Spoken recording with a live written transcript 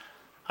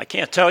I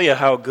can't tell you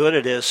how good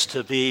it is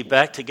to be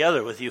back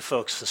together with you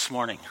folks this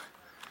morning.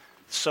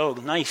 It's so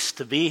nice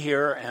to be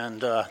here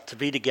and to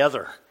be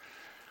together.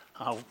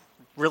 I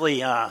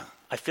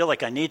feel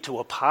like I need to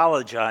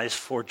apologize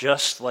for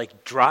just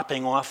like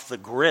dropping off the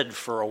grid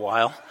for a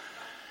while.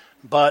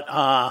 But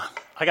I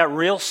got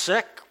real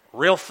sick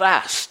real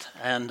fast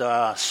and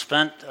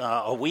spent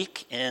a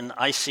week in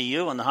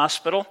ICU in the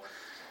hospital.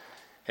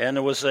 And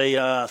there was a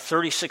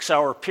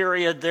 36-hour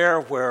period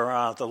there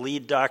where the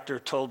lead doctor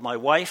told my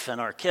wife and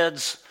our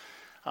kids,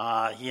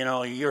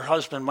 your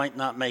husband might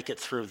not make it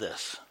through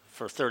this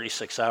for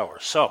 36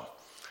 hours. So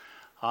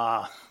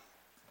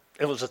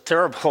it was a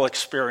terrible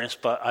experience,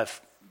 but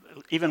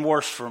even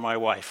worse for my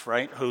wife,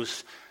 right,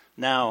 who's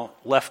now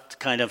left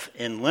kind of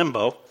in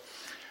limbo.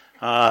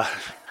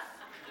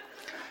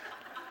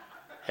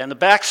 And the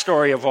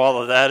backstory of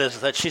all of that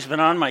is that she's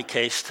been on my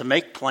case to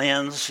make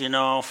plans,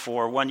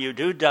 for when you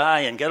do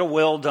die and get a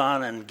will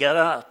done and get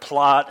a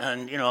plot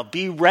and,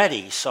 be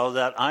ready so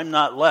that I'm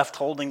not left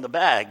holding the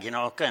bag,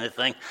 kind of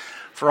thing,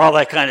 for all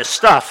that kind of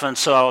stuff. And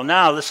so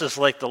now this is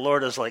like the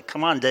Lord is like,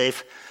 come on,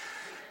 Dave,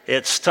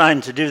 it's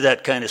time to do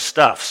that kind of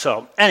stuff.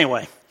 So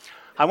anyway,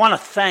 I want to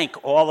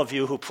thank all of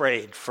you who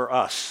prayed for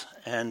us.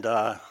 And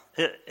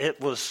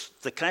it was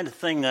the kind of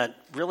thing that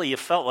really you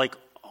felt like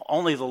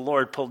only the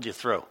Lord pulled you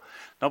through.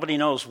 Nobody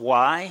knows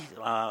why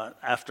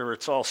after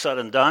it's all said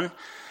and done,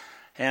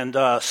 and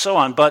so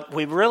on. But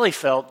we really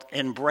felt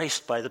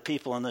embraced by the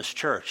people in this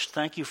church.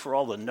 Thank you for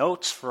all the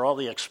notes, for all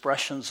the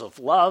expressions of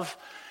love,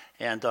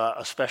 and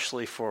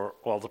especially for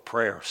all the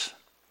prayers.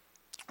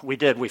 We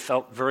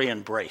felt very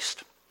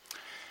embraced.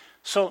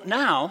 So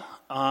now,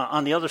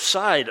 on the other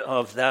side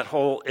of that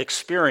whole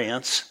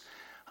experience,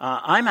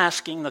 I'm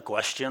asking the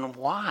question,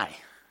 why?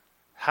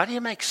 How do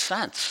you make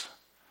sense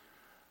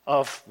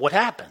of what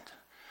happened?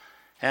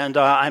 And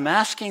I'm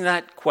asking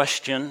that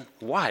question,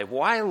 why?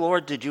 Why,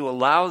 Lord, did you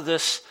allow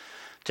this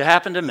to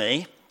happen to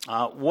me?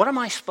 What am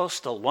I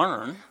supposed to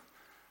learn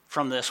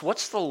from this?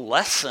 What's the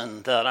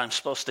lesson that I'm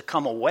supposed to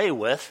come away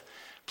with?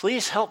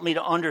 Please help me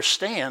to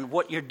understand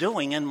what you're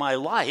doing in my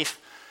life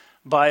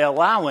by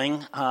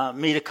allowing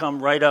me to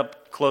come right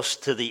up close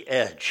to the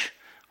edge.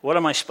 What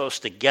am I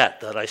supposed to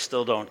get that I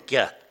still don't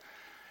get?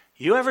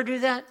 You ever do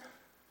that?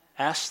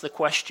 Ask the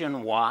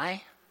question,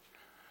 why?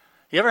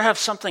 You ever have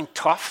something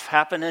tough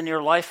happen in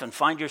your life and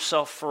find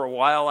yourself for a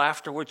while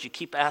afterwards, you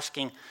keep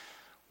asking,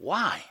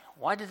 why?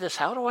 Why did this?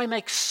 How do I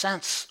make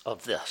sense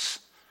of this?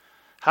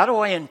 How do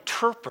I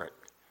interpret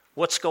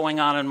what's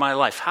going on in my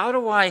life? How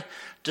do I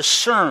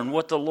discern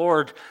what the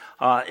Lord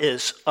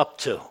is up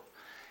to?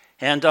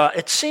 And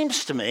it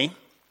seems to me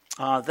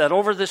that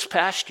over this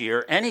past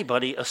year,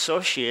 anybody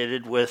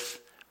associated with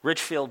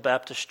Ridgefield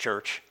Baptist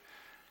Church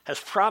has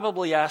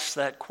probably asked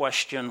that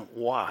question,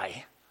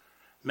 why?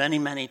 Many,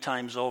 many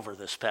times over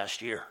this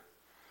past year.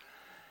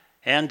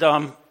 And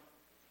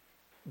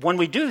when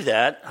we do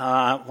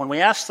that, when we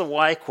ask the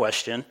why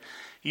question,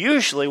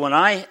 usually when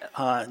I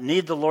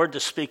need the Lord to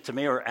speak to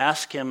me or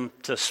ask him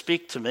to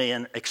speak to me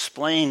and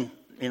explain,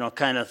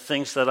 kind of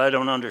things that I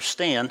don't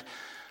understand,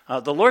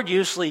 the Lord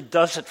usually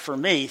does it for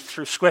me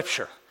through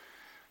Scripture.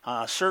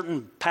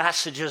 Certain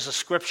passages of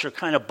Scripture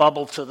kind of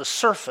bubble to the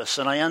surface,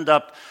 and I end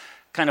up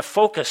kind of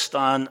focused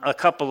on a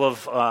couple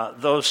of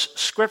those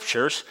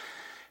Scriptures.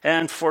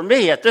 And for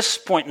me, at this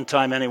point in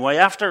time anyway,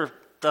 after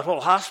the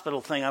whole hospital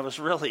thing, I was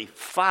really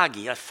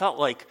foggy. I felt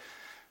like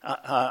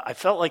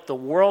the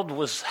world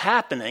was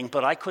happening,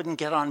 but I couldn't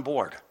get on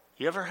board.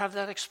 You ever have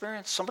that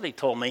experience? Somebody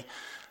told me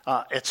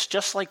it's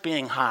just like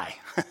being high.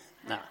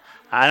 No,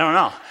 I don't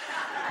know.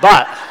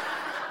 But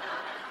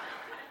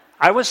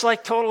I was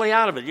like totally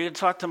out of it. You can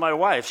talk to my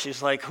wife.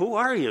 She's like, who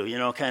are you?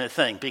 Kind of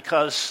thing.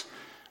 Because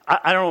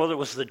I don't know whether it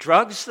was the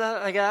drugs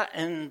that I got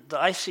in the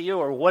ICU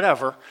or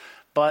whatever,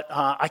 but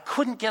I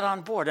couldn't get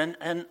on board, and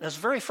it was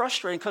very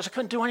frustrating because I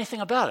couldn't do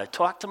anything about it. I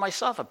talked to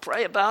myself, I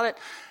pray about it,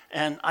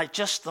 and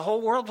the whole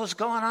world was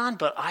going on,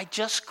 but I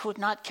just could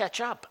not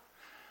catch up.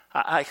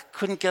 I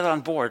couldn't get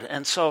on board,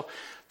 and so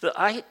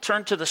I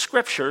turned to the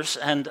Scriptures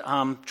and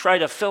try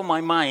to fill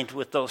my mind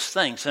with those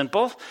things. And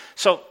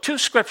two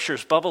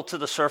Scriptures bubbled to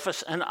the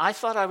surface, and I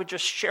thought I would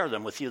just share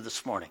them with you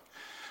this morning.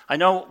 I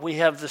know we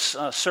have this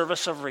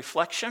service of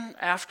reflection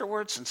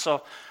afterwards, and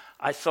so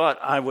I thought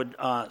I would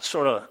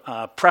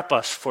prep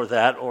us for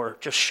that or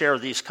just share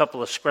these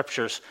couple of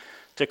Scriptures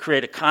to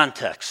create a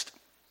context.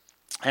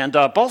 And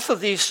both of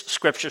these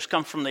Scriptures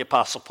come from the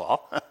Apostle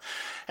Paul.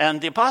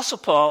 And the Apostle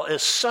Paul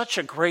is such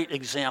a great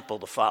example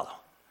to follow,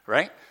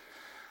 right?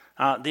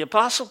 The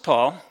Apostle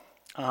Paul,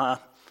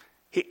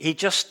 he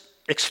just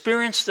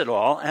experienced it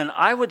all. And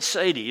I would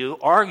say to you,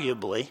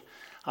 arguably,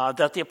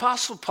 that the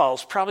Apostle Paul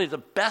is probably the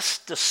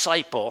best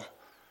disciple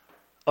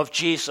of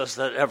Jesus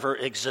that ever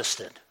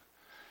existed.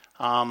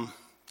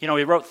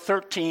 He wrote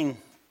 13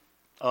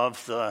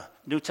 of the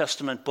New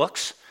Testament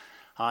books.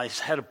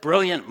 He's had a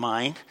brilliant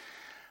mind.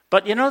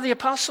 But, the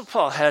Apostle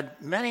Paul had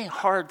many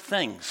hard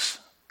things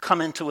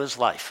come into his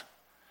life.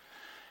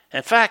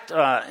 In fact,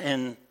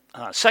 in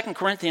 2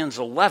 Corinthians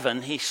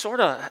 11, he sort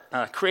of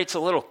creates a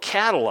little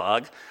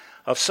catalog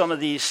of some of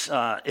these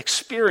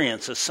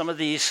experiences, some of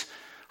these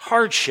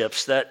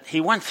hardships that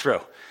he went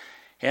through.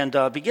 And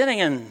beginning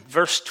in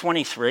verse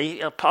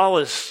 23, Paul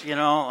is,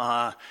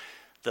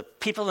 the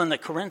people in the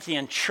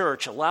Corinthian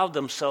church allowed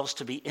themselves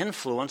to be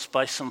influenced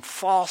by some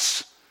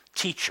false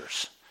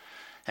teachers.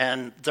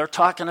 And they're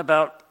talking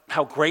about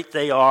how great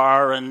they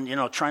are and,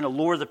 trying to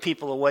lure the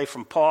people away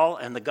from Paul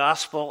and the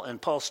gospel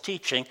and Paul's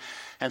teaching.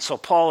 And so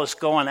Paul is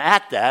going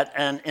at that.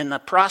 And in the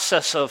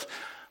process of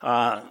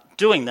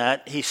doing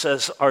that, he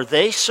says, are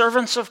they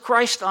servants of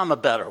Christ? I'm a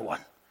better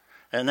one.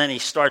 And then he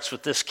starts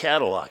with this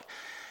catalog.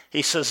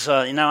 He says,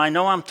 I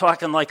know I'm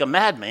talking like a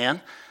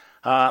madman,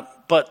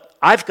 but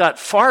I've got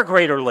far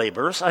greater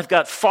labors. I've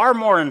got far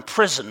more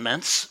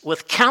imprisonments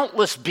with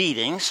countless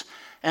beatings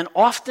and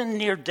often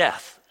near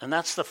death. And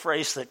that's the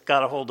phrase that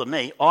got a hold of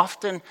me.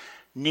 Often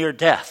near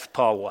death,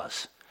 Paul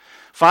was.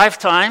 5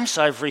 times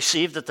I've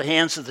received at the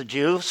hands of the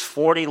Jews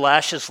 40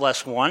 lashes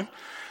less 1.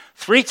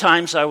 3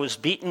 times I was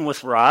beaten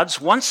with rods.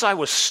 Once I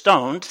was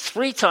stoned.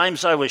 3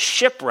 times I was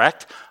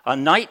shipwrecked, a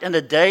night and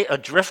a day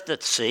adrift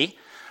at sea.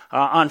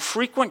 On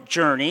frequent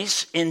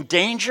journeys, in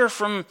danger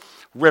from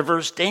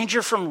rivers,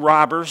 danger from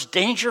robbers,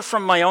 danger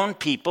from my own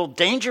people,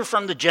 danger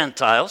from the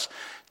Gentiles,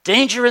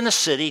 danger in the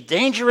city,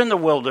 danger in the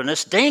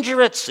wilderness,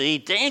 danger at sea,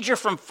 danger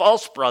from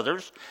false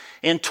brothers,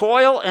 in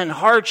toil and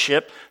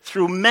hardship,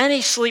 through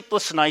many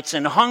sleepless nights,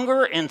 in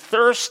hunger, in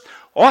thirst,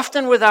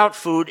 often without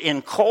food,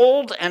 in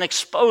cold and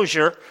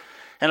exposure,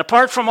 and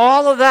apart from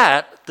all of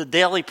that, the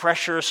daily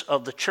pressures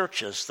of the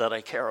churches that I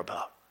care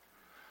about,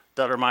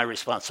 that are my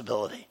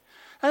responsibility.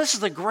 Now, this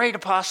is the great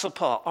Apostle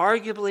Paul,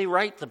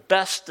 arguably, the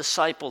best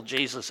disciple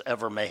Jesus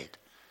ever made.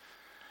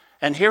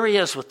 And here he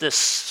is with this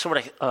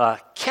sort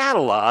of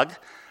catalog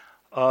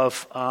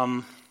of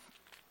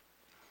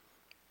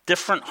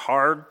different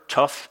hard,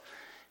 tough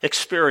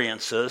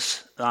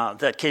experiences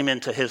that came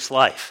into his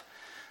life.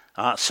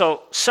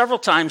 So several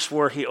times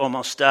where he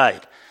almost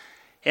died.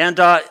 And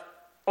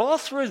all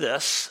through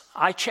this,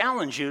 I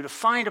challenge you to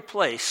find a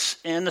place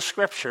in the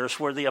Scriptures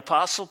where the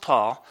Apostle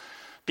Paul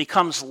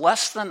becomes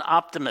less than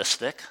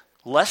optimistic,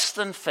 less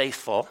than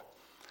faithful,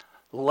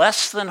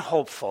 less than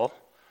hopeful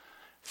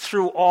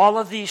through all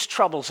of these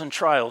troubles and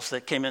trials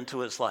that came into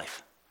his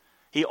life.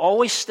 He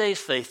always stays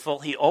faithful,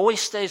 he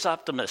always stays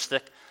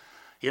optimistic,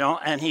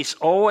 and he's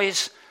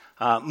always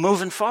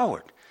moving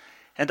forward.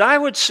 And I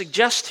would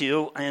suggest to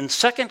you in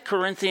 2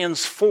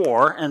 Corinthians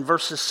 4 and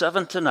verses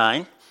 7 to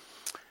 9,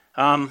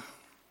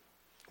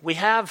 we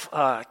have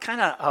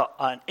kind of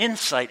an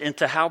insight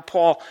into how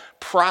Paul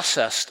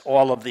processed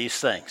all of these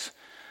things.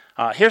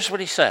 Here's what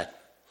he said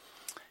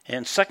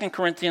in 2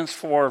 Corinthians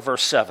 4,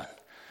 verse 7.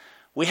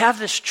 We have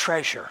this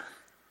treasure,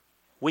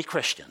 we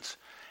Christians,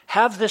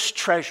 have this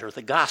treasure,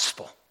 the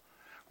gospel,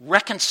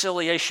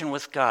 reconciliation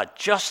with God,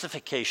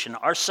 justification,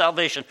 our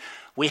salvation.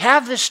 We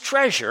have this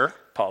treasure,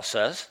 Paul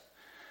says,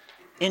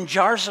 in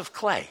jars of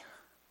clay.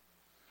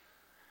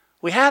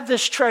 We have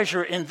this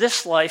treasure in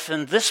this life,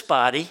 in this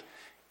body,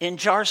 in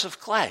jars of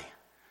clay.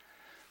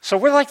 So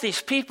we're like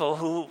these people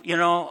who,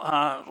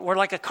 we're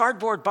like a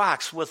cardboard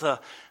box with a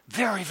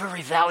very,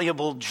 very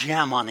valuable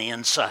gem on the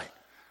inside.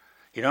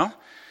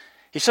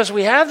 He says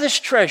we have this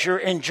treasure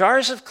in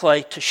jars of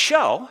clay to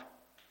show,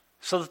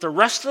 so that the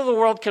rest of the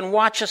world can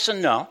watch us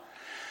and know,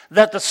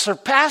 that the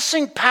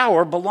surpassing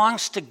power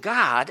belongs to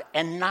God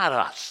and not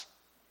us.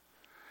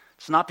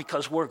 It's not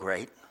because we're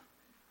great.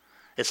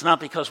 It's not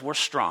because we're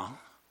strong.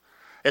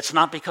 It's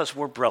not because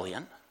we're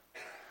brilliant.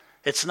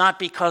 It's not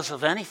because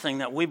of anything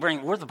that we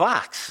bring. We're the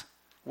box.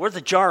 We're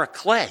the jar of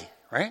clay,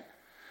 right?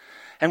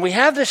 And we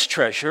have this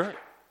treasure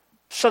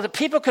so that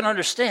people can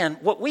understand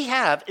what we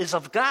have is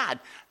of God,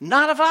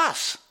 not of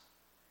us.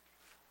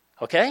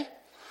 Okay?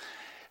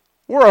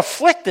 We're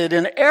afflicted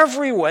in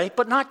every way,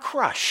 but not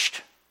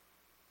crushed.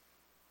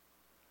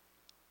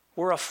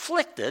 We're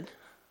afflicted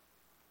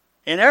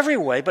in every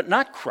way, but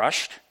not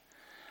crushed.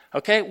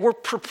 Okay? We're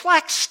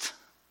perplexed,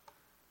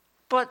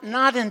 but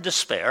not in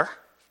despair.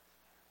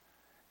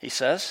 He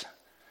says,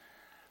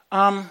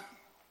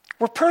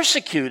 we're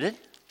persecuted,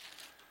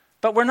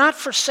 but we're not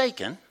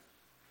forsaken.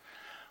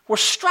 We're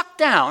struck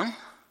down,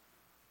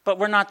 but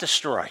we're not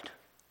destroyed.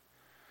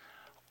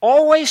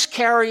 Always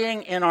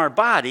carrying in our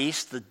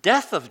bodies the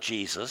death of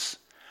Jesus,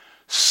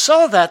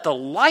 so that the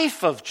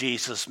life of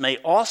Jesus may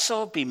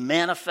also be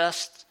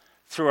manifest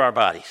through our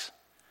bodies.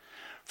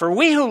 For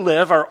we who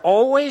live are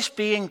always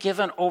being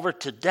given over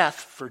to death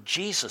for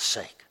Jesus'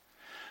 sake,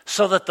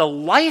 so that the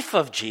life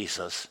of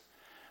Jesus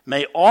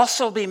may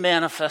also be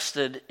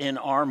manifested in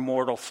our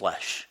mortal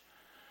flesh.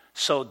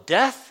 So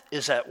death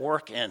is at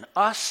work in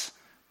us,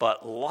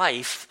 but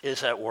life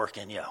is at work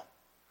in you.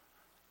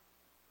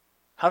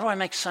 How do I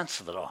make sense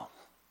of it all?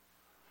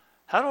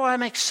 How do I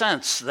make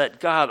sense that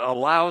God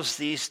allows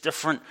these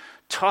different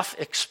tough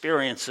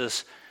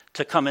experiences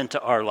to come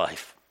into our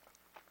life?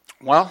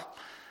 Well,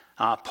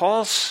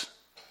 Paul's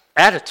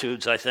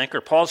attitudes, I think,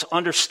 or Paul's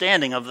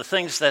understanding of the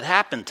things that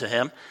happened to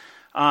him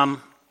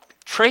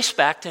trace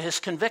back to his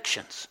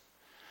convictions.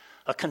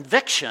 A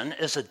conviction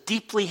is a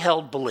deeply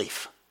held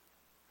belief.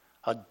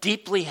 A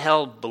deeply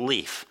held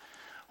belief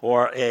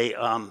or a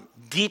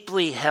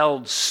deeply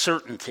held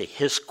certainty.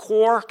 His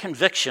core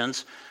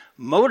convictions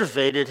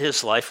motivated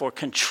his life, or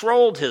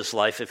controlled his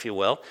life, if you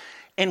will,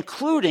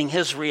 including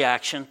his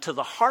reaction to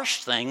the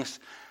harsh things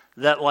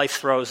that life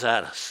throws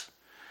at us.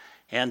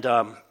 And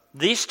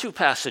these two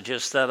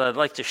passages that I'd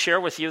like to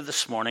share with you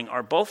this morning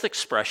are both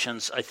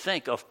expressions, I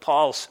think, of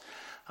Paul's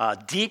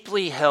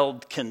deeply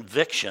held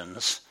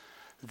convictions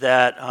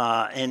that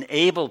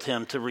enabled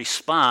him to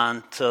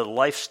respond to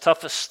life's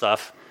toughest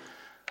stuff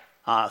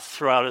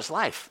throughout his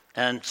life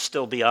and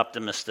still be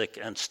optimistic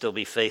and still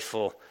be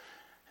faithful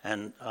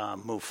and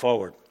move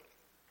forward.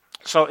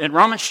 So in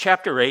Romans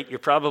chapter 8, you're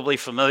probably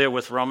familiar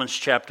with Romans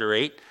chapter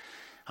 8,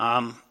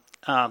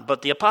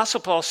 but the Apostle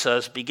Paul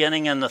says,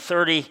 beginning in the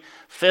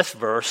 35th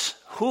verse,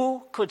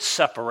 who could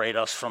separate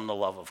us from the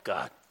love of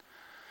God?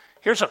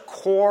 Here's a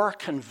core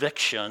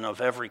conviction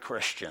of every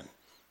Christian.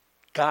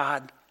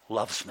 God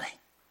loves me.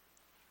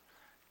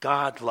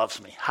 God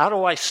loves me. How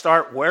do I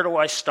start? Where do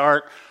I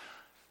start?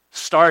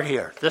 Start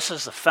here. This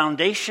is the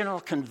foundational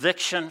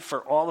conviction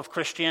for all of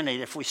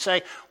Christianity. If we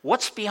say,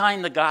 what's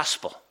behind the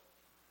gospel?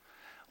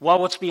 Well,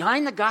 what's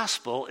behind the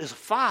gospel is a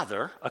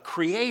Father, a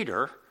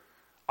Creator,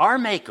 our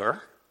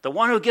Maker, the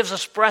one who gives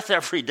us breath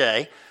every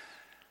day,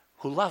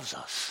 who loves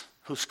us,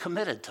 who's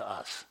committed to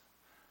us,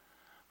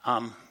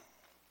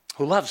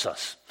 who loves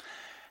us.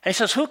 And he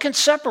says, who can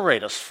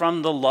separate us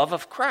from the love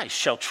of Christ?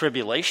 Shall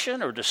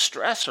tribulation or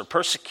distress or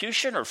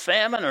persecution or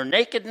famine or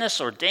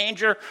nakedness or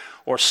danger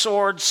or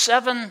sword?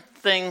 7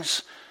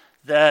 things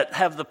that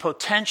have the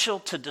potential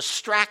to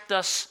distract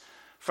us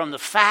from the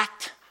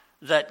fact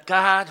that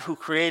God, who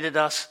created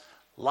us,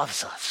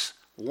 loves us,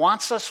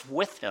 wants us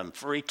with him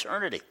for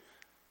eternity,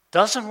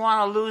 doesn't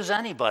want to lose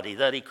anybody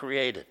that he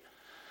created.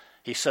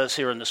 He says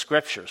here in the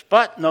scriptures.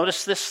 But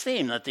notice this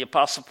theme that the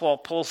Apostle Paul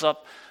pulls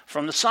up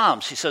from the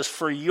Psalms. He says,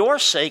 for your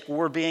sake,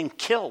 we're being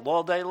killed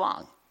all day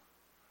long.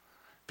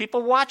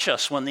 People watch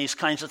us when these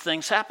kinds of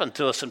things happen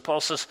to us. And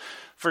Paul says,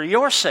 for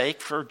your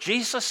sake, for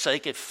Jesus'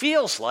 sake, it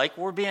feels like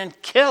we're being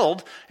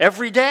killed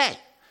every day.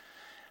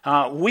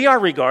 We are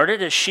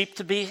regarded as sheep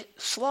to be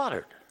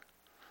slaughtered.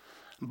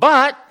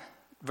 But,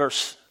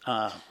 verse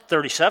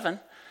 37,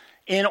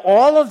 in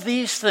all of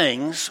these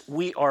things,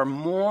 we are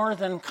more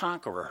than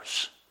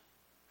conquerors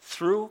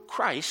through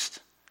Christ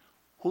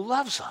who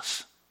loves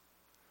us.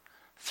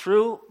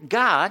 Through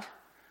God,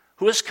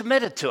 who is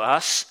committed to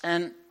us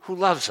and who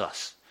loves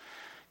us.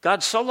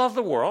 God so loved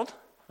the world,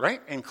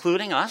 right,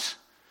 including us,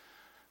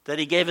 that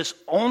he gave his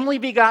only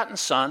begotten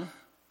Son,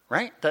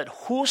 right, that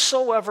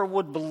whosoever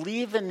would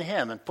believe in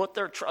him and put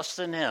their trust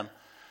in him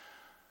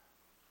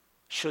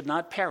should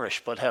not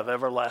perish but have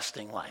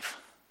everlasting life.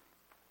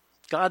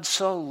 God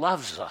so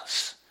loves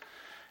us.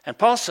 And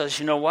Paul says,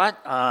 you know what?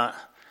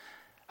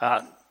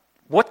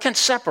 What can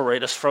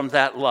separate us from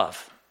that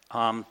love?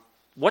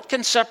 What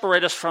can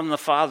separate us from the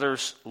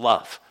Father's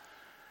love?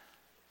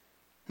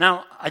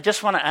 Now, I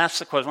just want to ask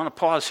the question, I want to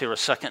pause here a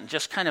second and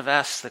just kind of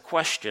ask the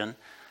question,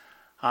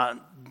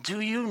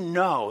 do you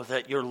know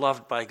that you're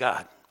loved by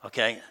God?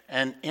 Okay,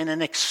 and in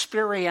an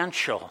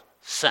experiential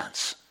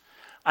sense.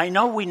 I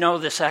know we know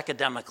this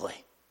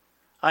academically.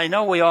 I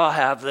know we all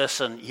have this,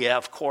 and yeah,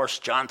 of course,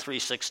 John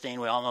 3:16,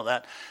 we all know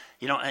that.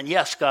 You know, and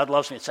yes, God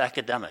loves me, it's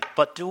academic.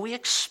 But do we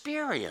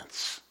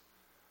experience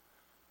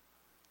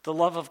the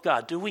love of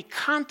God? Do we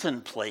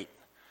contemplate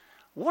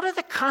what are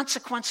the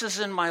consequences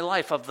in my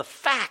life of the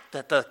fact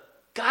that the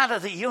God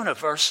of the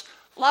universe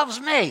loves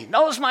me,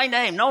 knows my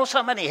name, knows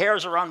how many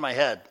hairs are on my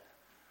head?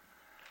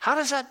 How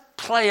does that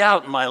play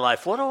out in my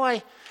life?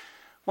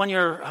 When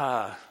you're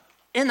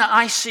in the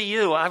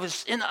ICU, I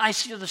was in the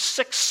ICU, there's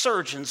 6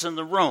 surgeons in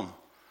the room,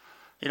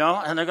 you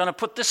know, and they're going to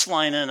put this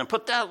line in and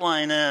put that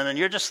line in, and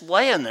you're just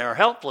laying there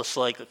helpless,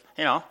 like,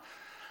 you know.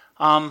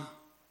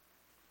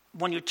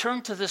 When you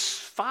turn to this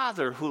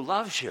Father who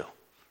loves you,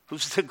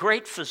 who's the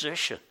great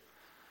physician,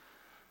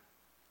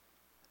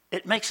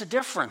 it makes a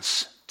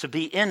difference to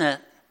be in it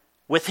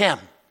with him.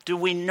 Do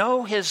we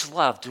know his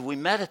love? Do we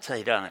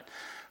meditate on it?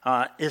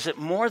 Is it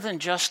more than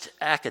just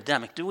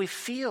academic? Do we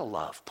feel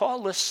love?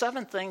 Paul lists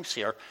 7 things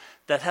here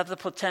that have the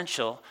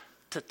potential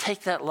to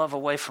take that love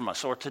away from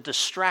us or to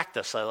distract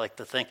us, I like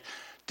to think,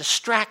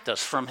 distract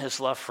us from his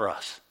love for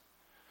us.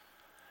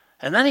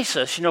 And then he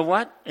says, you know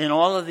what? In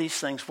all of these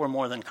things, we're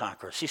more than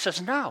conquerors. He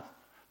says, no,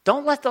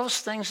 don't let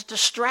those things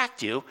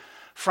distract you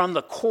from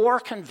the core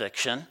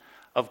conviction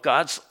of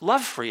God's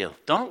love for you.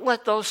 Don't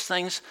let those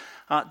things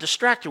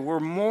distract you. We're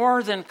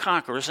more than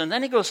conquerors. And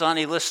then he goes on,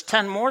 he lists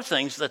 10 more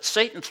things that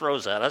Satan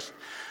throws at us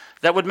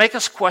that would make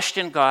us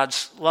question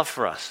God's love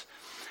for us.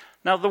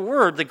 Now,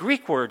 the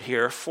Greek word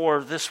here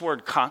for this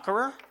word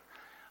conqueror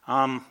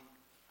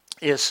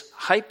is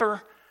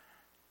hyperniomen.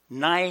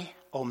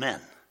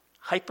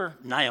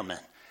 Hyperniomen.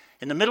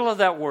 In the middle of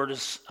that word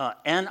is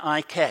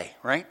N-I-K,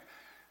 right?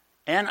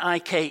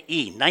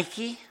 N-I-K-E.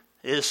 Nike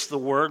is the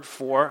word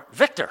for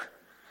victor.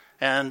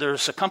 And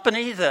there's a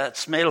company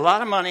that's made a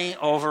lot of money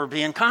over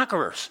being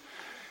conquerors.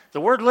 The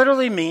word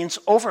literally means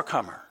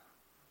overcomer.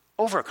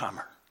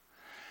 Overcomer.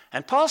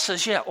 And Paul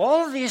says, yeah,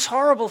 all of these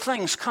horrible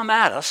things come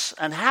at us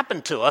and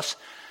happen to us,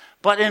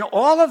 but in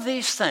all of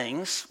these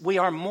things, we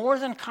are more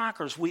than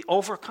conquerors. We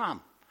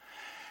overcome.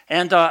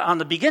 And on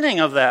the beginning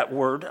of that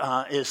word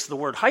is the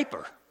word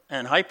hyper.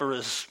 And hyper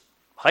is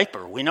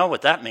hyper. We know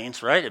what that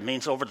means, right? It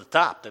means over the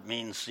top. It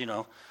means,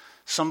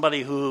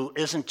 somebody who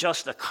isn't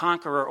just a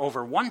conqueror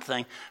over one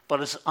thing,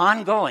 but is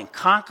ongoing,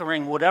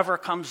 conquering whatever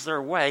comes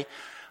their way.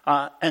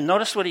 And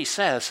notice what he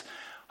says.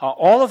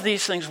 All of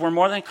these things we're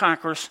more than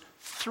conquerors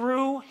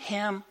through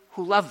him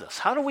who loved us.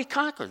 How do we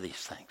conquer these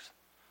things?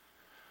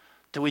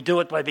 Do we do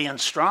it by being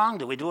strong?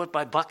 Do we do it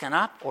by bucking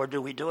up? Or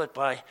do we do it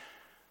by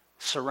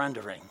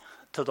surrendering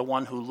to the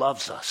one who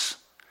loves us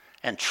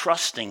and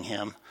trusting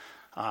him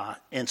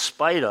in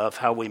spite of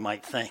how we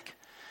might think?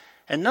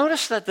 And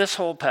notice that this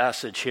whole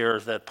passage here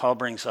that Paul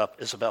brings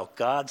up is about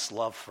God's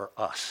love for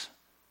us.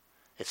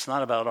 It's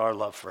not about our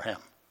love for him.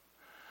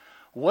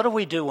 What do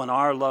we do when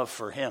our love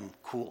for him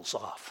cools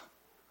off?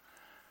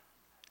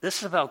 This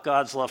is about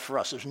God's love for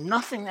us. There's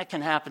nothing that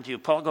can happen to you.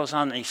 Paul goes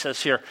on and he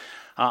says here,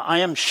 I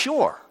am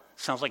sure.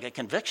 Sounds like a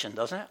conviction,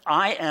 doesn't it?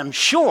 I am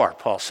sure,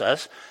 Paul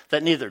says,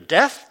 that neither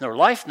death, nor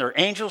life, nor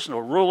angels,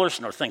 nor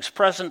rulers, nor things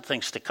present,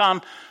 things to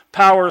come,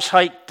 powers,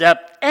 height,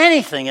 depth,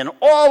 anything in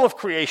all of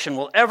creation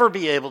will ever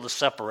be able to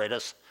separate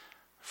us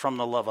from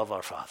the love of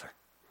our Father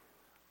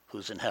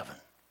who's in heaven.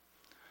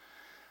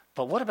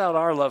 But what about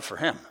our love for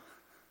him?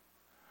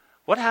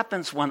 What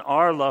happens when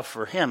our love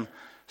for him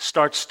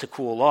starts to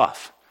cool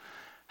off?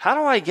 How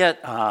do I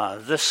get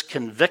this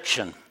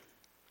conviction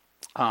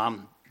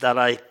that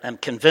I am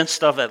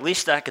convinced of, at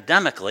least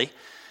academically,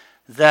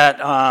 that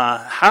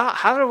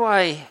how do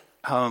I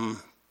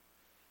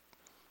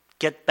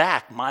get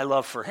back my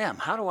love for him?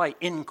 How do I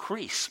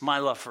increase my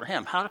love for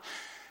him?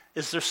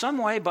 Is there some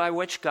way by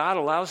which God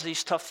allows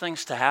these tough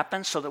things to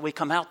happen so that we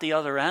come out the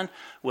other end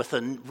with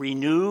a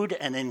renewed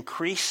and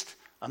increased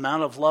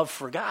amount of love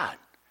for God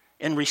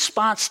in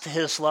response to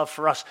his love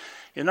for us?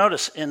 You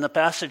notice in the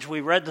passage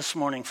we read this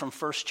morning from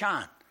 1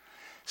 John, it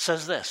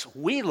says this,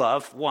 we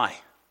love, why?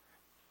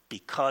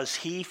 Because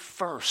he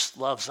first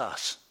loves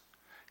us.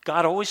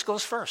 God always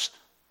goes first.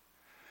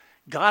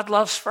 God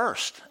loves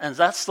first. And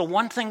that's the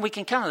one thing we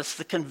can count. It's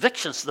the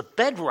convictions, the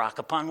bedrock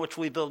upon which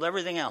we build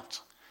everything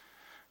else.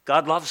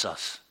 God loves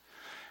us.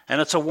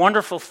 And it's a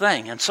wonderful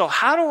thing. And so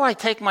how do I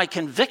take my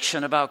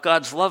conviction about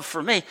God's love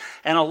for me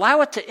and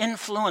allow it to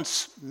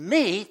influence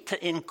me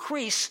to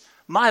increase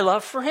my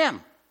love for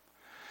him?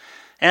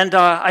 And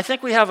I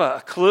think we have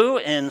a clue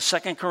in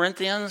 2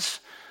 Corinthians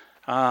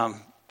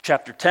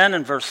chapter 10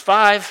 and verse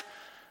 5.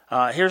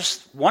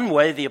 Here's one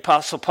way the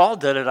Apostle Paul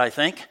did it, I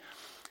think.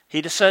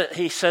 He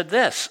said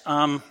this,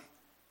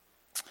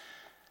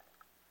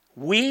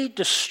 we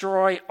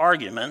destroy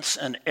arguments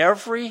and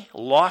every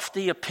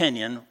lofty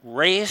opinion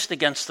raised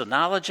against the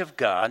knowledge of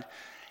God,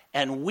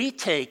 and we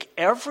take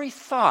every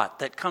thought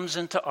that comes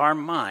into our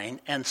mind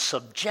and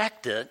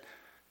subject it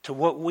to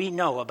what we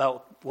know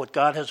about what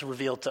God has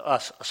revealed to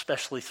us,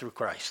 especially through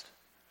Christ.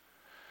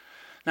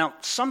 Now,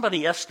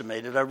 somebody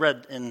estimated, I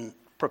read in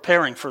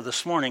preparing for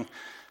this morning,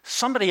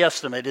 somebody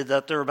estimated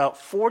that there are about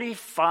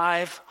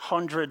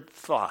 4,500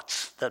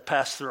 thoughts that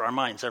pass through our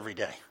minds every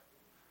day.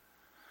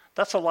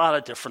 That's a lot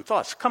of different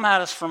thoughts. Come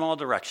at us from all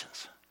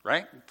directions,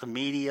 right? The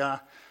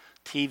media,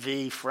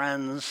 TV,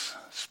 friends,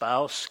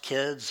 spouse,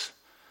 kids.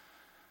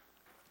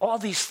 All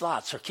these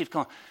thoughts keep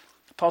going.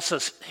 Paul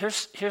says,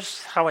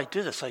 here's how I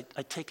do this. I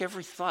take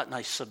every thought and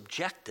I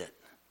subject it,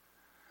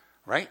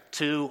 right,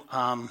 to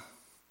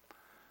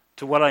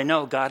what I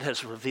know God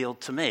has revealed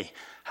to me.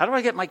 How do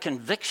I get my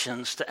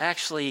convictions to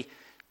actually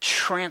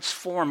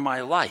transform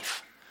my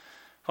life?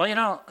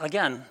 Well,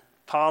 again,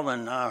 Paul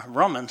in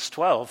Romans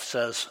 12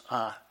 says,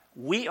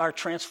 we are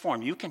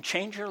transformed. You can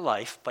change your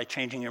life by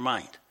changing your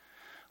mind.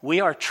 We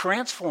are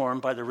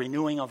transformed by the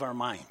renewing of our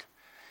mind.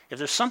 If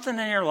there's something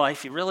in your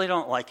life you really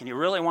don't like and you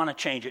really want to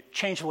change it,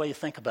 change the way you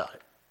think about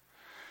it.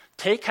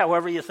 Take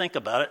however you think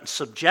about it and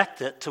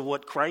subject it to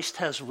what Christ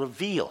has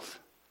revealed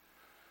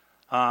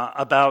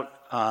about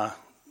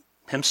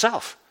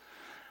himself.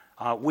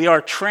 We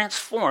are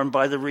transformed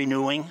by the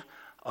renewing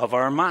of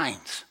our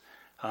minds.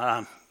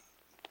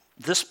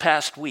 This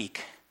past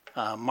week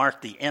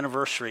marked the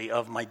anniversary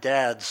of my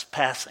dad's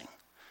passing.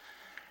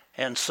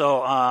 And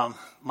so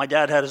my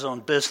dad had his own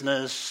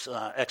business,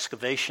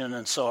 excavation,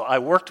 and so I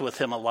worked with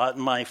him a lot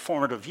in my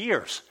formative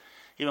years.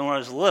 Even when I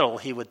was little,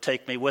 he would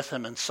take me with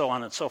him and so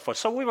on and so forth.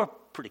 So we were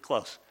pretty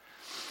close.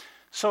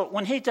 So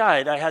when he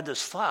died, I had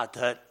this thought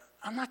that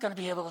I'm not going to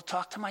be able to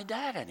talk to my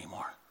dad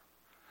anymore.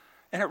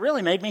 And it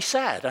really made me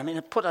sad. I mean,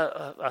 it put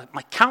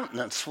my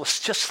countenance was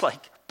just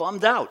like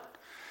bummed out.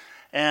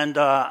 And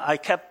I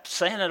kept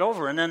saying it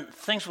over, and then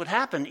things would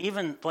happen,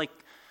 even like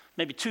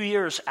maybe 2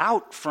 years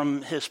out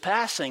from his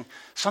passing,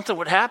 something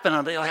would happen.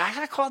 I'd be like, I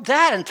got to call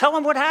Dad and tell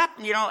him what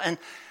happened, and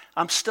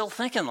I'm still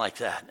thinking like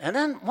that. And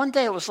then one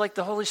day it was like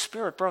the Holy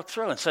Spirit broke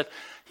through and said,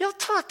 you'll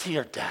talk to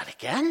your dad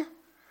again.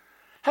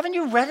 Haven't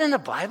you read in the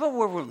Bible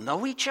where we'll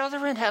know each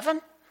other in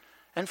heaven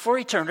and for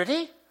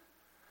eternity?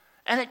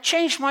 And it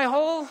changed my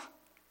whole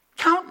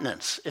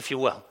countenance, if you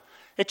will.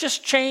 It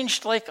just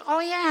changed like, oh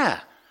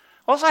yeah.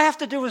 All I have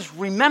to do is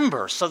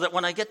remember so that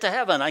when I get to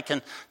heaven, I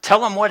can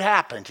tell them what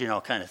happened,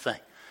 kind of thing.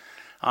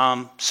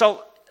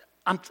 So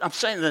I'm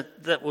saying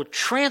that we're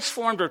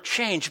transformed or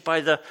changed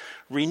by the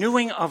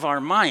renewing of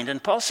our mind.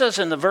 And Paul says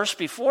in the verse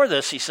before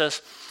this, he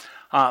says,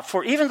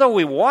 for even though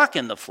we walk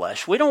in the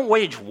flesh, we don't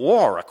wage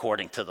war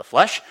according to the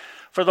flesh.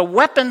 For the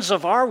weapons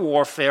of our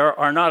warfare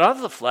are not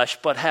of the flesh,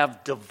 but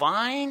have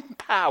divine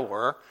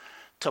power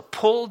to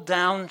pull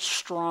down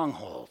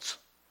strongholds.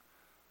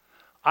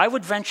 I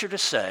would venture to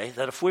say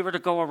that if we were to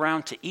go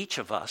around to each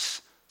of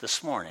us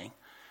this morning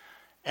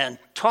and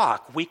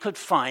talk, we could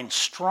find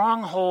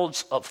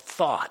strongholds of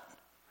thought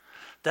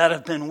that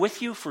have been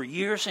with you for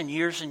years and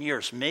years and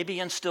years,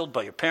 maybe instilled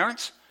by your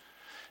parents,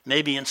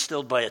 maybe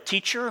instilled by a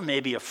teacher,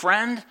 maybe a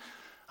friend,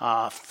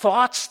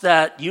 thoughts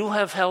that you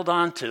have held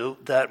on to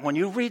that when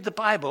you read the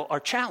Bible are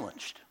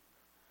challenged.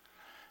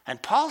 And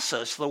Paul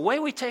says the way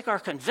we take our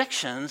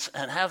convictions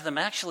and have them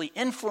actually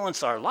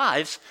influence our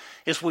lives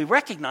is we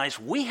recognize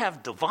we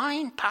have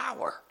divine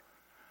power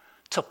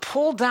to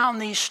pull down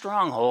these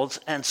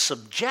strongholds and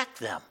subject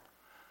them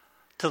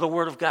to the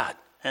Word of God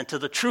and to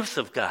the truth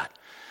of God.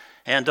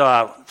 And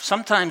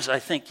sometimes I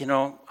think,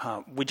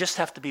 we just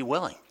have to be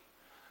willing.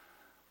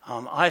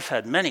 I've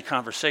had many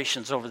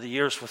conversations over the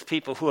years with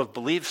people who have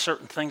believed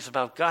certain things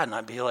about God, and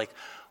I'd be like,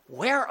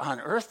 where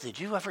on earth did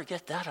you ever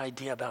get that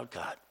idea about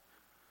God?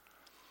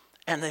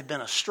 And they've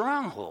been a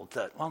stronghold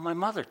that, my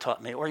mother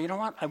taught me, or you know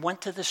what, I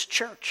went to this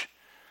church,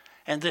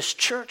 and this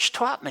church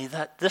taught me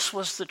that this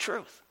was the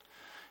truth.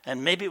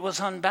 And maybe it was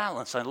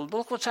unbalanced. And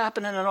look what's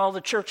happening in all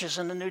the churches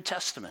in the New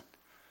Testament.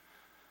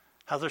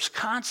 How there's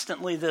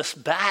constantly this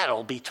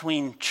battle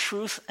between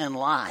truth and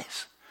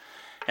lies.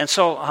 And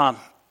so,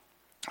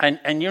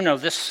 and you know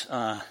this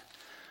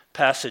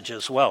passage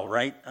as well,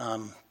 right?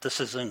 This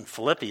is in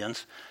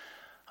Philippians.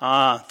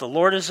 The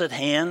Lord is at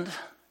hand.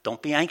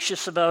 Don't be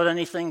anxious about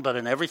anything, but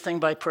in everything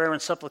by prayer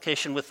and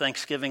supplication with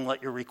thanksgiving,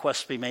 let your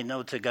requests be made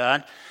known to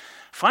God.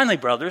 Finally,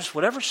 brothers,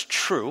 whatever's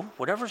true,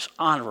 whatever's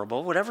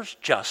honorable, whatever's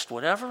just,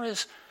 whatever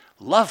is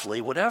lovely,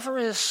 whatever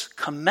is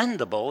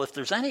commendable, if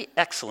there's any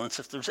excellence,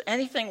 if there's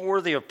anything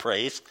worthy of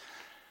praise,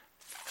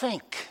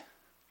 think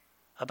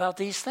about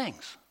these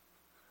things.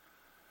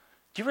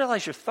 Do you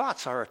realize your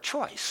thoughts are a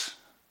choice?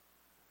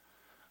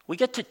 We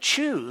get to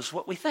choose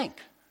what we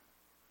think.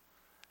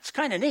 It's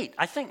kind of neat.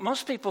 I think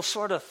most people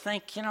sort of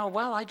think,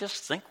 I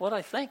just think what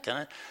I think, and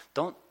I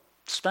don't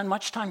spend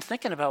much time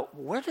thinking about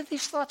where did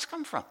these thoughts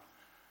come from?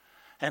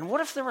 And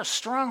what if they're a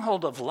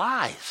stronghold of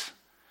lies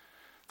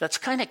that's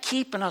kind of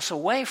keeping us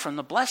away from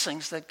the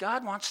blessings that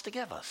God wants to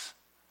give us?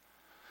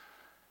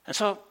 And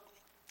so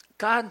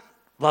God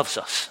loves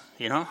us,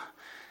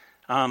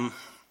 and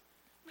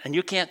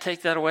you can't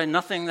take that away.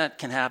 Nothing that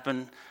can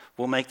happen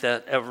will make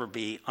that ever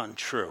be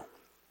untrue.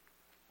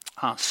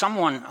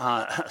 Someone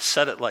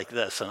said it like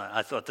this, and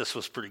I thought this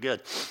was pretty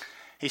good.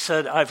 He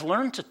said, I've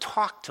learned to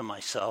talk to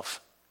myself,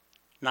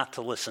 not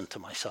to listen to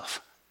myself.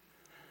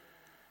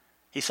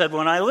 He said,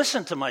 when I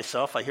listen to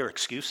myself, I hear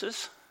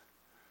excuses.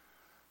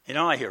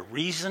 I hear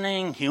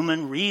reasoning,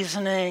 human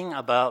reasoning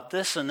about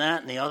this and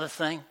that and the other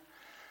thing.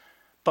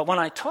 But when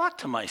I talk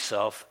to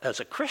myself as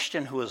a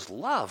Christian who is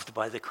loved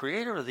by the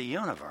Creator of the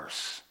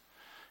universe,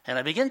 and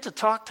I begin to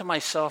talk to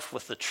myself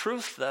with the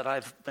truth that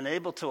I've been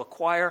able to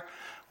acquire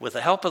with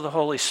the help of the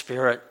Holy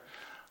Spirit,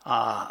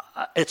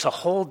 it's a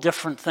whole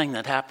different thing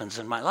that happens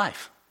in my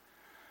life.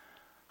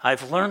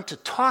 I've learned to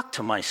talk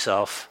to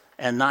myself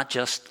and not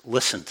just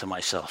listen to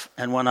myself.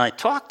 And when I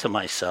talk to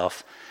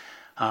myself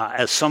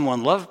as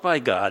someone loved by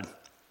God,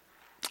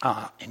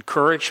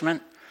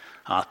 encouragement,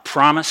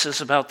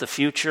 promises about the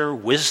future,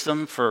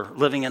 wisdom for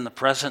living in the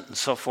present, and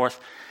so forth.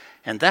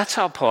 And that's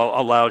how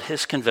Paul allowed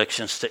his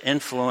convictions to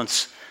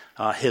influence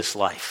his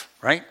life,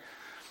 right?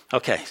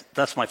 Okay,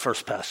 that's my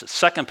first passage.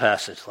 Second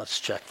passage, let's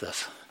check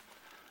this.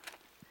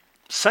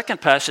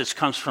 Second passage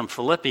comes from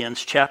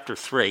Philippians chapter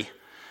 3.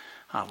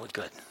 We're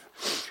good.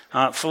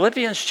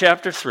 Philippians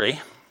chapter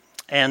 3,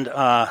 and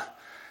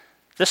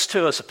this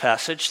too is a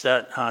passage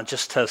that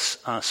just has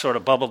sort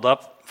of bubbled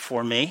up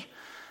for me.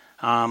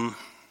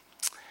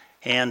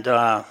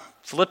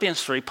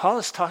 Philippians 3, Paul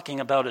is talking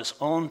about his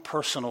own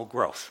personal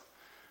growth.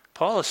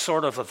 Paul is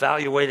sort of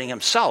evaluating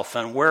himself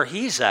and where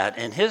he's at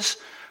in his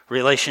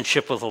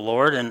relationship with the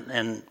Lord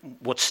and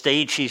what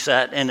stage he's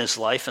at in his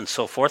life and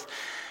so forth.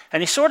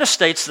 And he sort of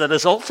states that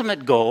his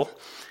ultimate goal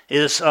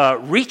is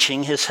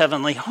reaching his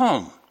heavenly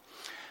home.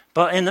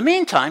 But in the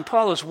meantime,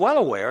 Paul is well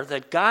aware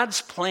that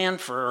God's plan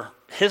for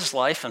his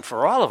life and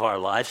for all of our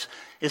lives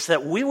is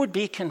that we would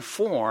be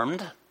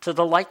conformed to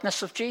the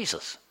likeness of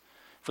Jesus.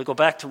 If we go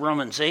back to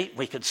Romans 8,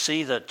 we could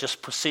see that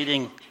just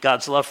preceding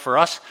God's love for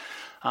us,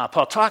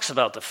 Paul talks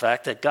about the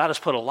fact that God has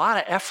put a lot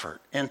of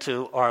effort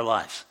into our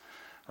lives,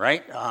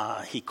 right?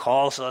 He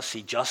calls us,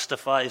 he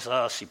justifies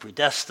us, he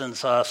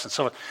predestines us, and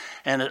so on.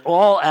 And it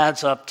all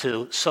adds up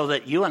to so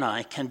that you and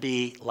I can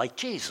be like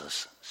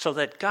Jesus, so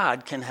that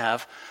God can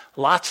have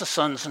lots of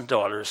sons and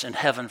daughters in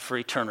heaven for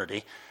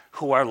eternity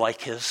who are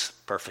like his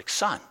perfect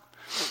son.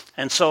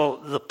 And so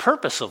the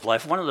purpose of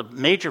life, one of the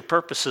major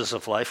purposes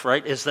of life,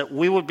 right, is that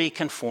we would be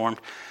conformed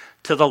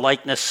to the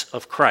likeness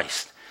of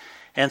Christ.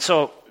 And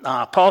so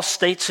Paul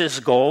states his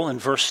goal in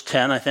verse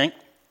 10, I think,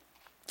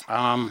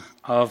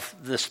 of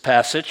this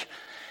passage.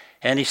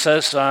 And he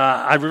says,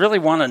 I really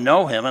want to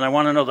know him, and I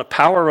want to know the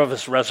power of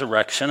his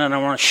resurrection, and I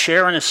want to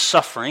share in his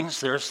sufferings.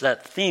 There's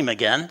that theme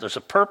again. There's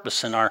a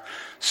purpose in our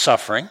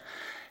suffering.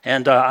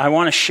 And I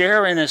want to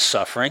share in his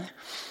suffering.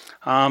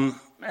 And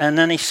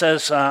then he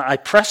says, I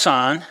press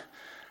on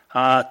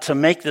to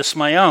make this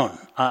my own.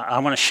 I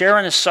want to share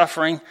in his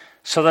suffering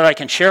so that I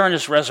can share in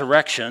his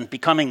resurrection,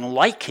 becoming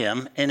like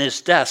him in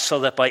his death, so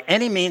that by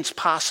any means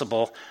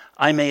possible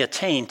I may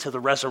attain to the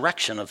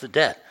resurrection of the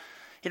dead.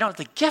 You know,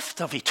 the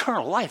gift of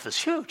eternal life is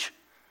huge.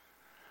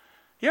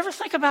 You ever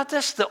think about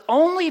this? The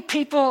only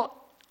people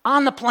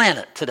on the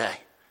planet today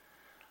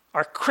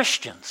are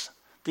Christians.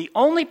 The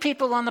only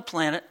people on the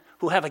planet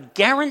who have a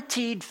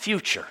guaranteed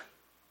future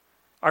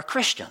are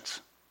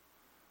Christians.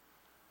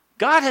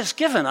 God has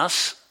given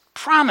us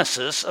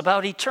promises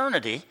about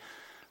eternity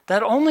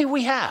that only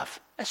we have.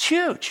 That's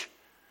huge.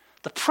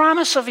 The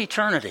promise of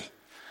eternity.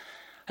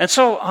 And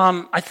so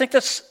I think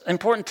that's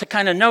important to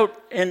kind of note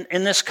in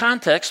this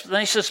context.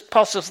 Then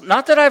Paul says,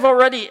 not that I've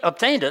already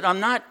obtained it. I'm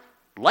not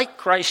like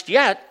Christ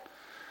yet.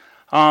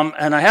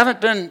 And I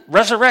haven't been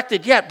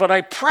resurrected yet. But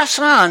I press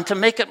on to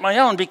make it my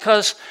own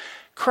because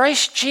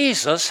Christ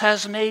Jesus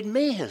has made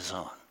me his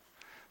own.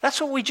 That's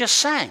what we just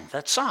sang,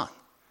 that song.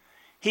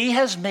 He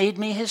has made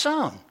me his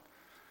own.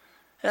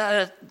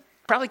 It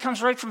probably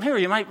comes right from here.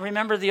 You might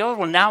remember the old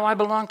one. Now I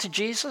belong to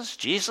Jesus.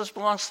 Jesus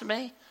belongs to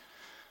me.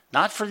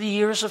 Not for the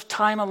years of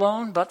time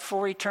alone, but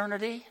for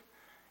eternity.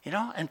 You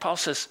know, and Paul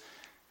says,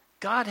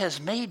 God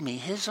has made me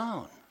his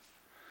own.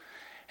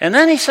 And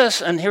then he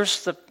says, and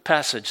here's the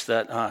passage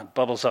that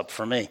bubbles up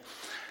for me.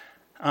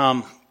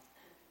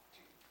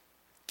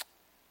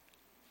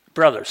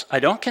 Brothers, I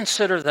don't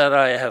consider that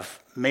I have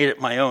made it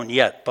my own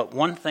yet, but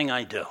one thing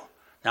I do.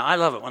 Now, I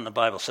love it when the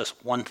Bible says,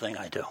 one thing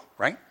I do,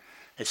 right?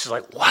 It's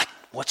like, what?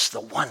 What's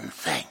the one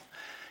thing?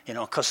 You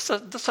know, because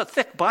it's a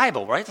thick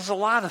Bible, right? There's a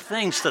lot of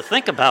things to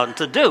think about and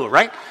to do,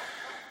 right?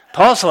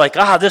 Paul's like,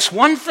 this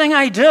one thing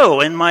I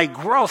do in my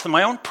growth, in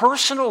my own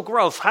personal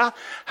growth.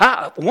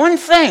 One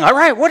thing. All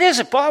right, what is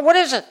it, Paul? What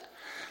is it?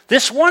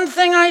 This one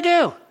thing I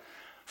do.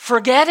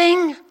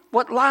 Forgetting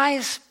what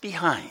lies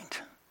behind.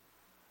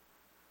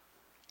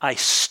 I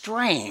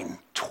strain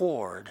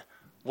toward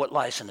what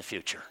lies in the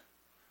future.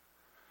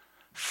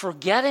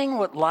 Forgetting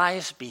what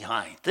lies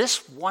behind.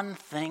 This one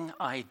thing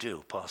I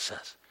do, Paul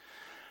says.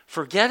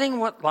 Forgetting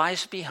what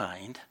lies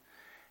behind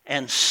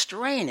and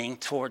straining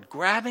toward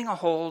grabbing a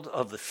hold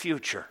of the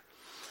future.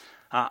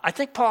 I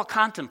think Paul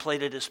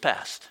contemplated his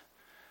past.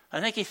 I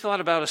think he thought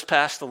about his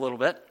past a little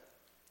bit.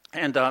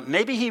 And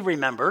maybe he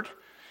remembered,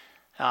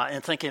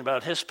 in thinking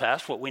about his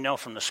past, what we know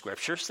from the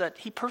scriptures, that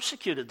he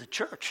persecuted the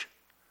church.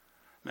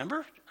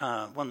 Remember,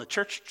 when the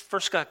church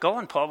first got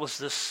going, Paul was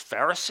this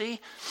Pharisee,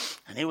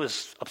 and he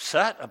was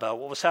upset about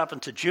what was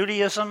happening to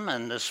Judaism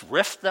and this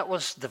rift that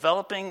was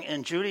developing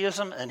in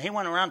Judaism, and he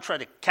went around trying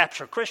to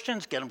capture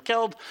Christians, get them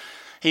killed.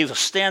 He was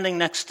standing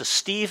next to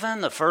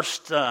Stephen, the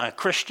first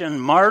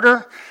Christian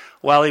martyr,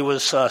 while he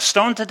was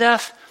stoned to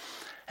death.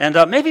 And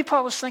maybe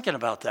Paul was thinking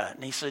about that,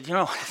 and he said, you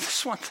know,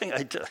 this one thing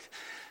I do, I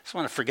just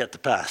want to forget the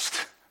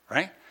past,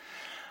 right?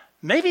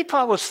 Maybe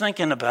Paul was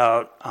thinking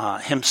about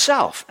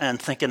himself and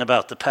thinking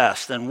about the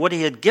past and what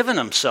he had given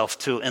himself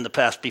to in the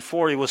past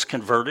before he was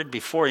converted,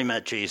 before he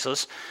met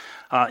Jesus.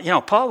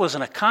 Paul was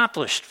an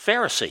accomplished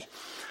Pharisee.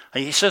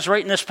 He says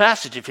right in this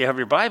passage, if you have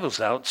your Bibles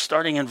out,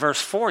 starting in verse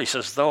 4, he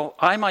says, though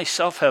I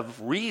myself have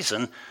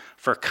reason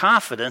for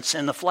confidence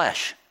in the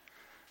flesh.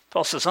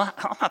 Paul says, I'm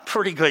a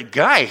pretty good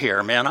guy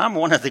here, man. I'm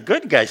one of the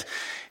good guys.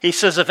 He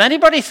says, if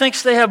anybody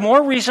thinks they have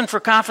more reason for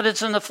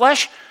confidence in the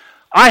flesh,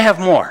 I have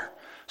more.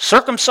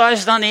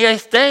 Circumcised on the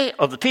 8th day,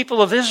 of the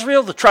people of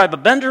Israel, the tribe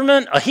of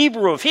Benjamin, a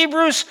Hebrew of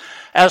Hebrews,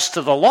 as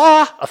to the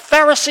law, a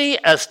Pharisee,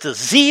 as to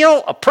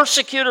zeal, a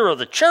persecutor of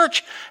the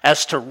church,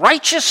 as to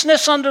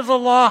righteousness under the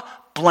law,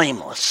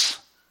 blameless.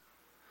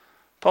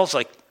 Paul's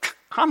like,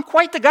 I'm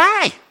quite the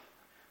guy.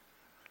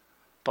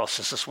 Paul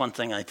says, this one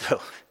thing I do.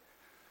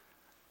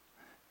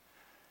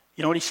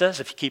 You know what he says?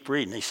 If you keep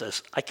reading, he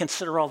says, I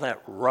consider all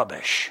that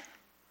rubbish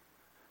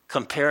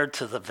compared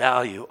to the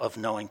value of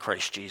knowing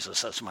Christ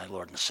Jesus as my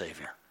Lord and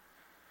Savior.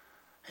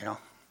 You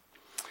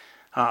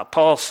know,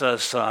 Paul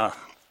says,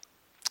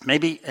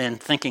 maybe in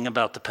thinking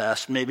about the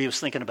past, maybe he was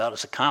thinking about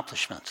his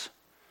accomplishments.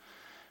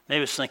 Maybe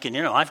he was thinking,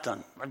 you know, I've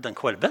done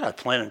quite a bit. I've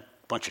planted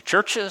a bunch of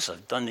churches.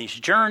 I've done these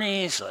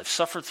journeys. I've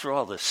suffered through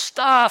all this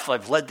stuff.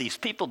 I've led these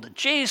people to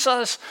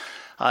Jesus.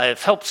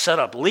 I've helped set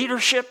up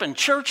leadership in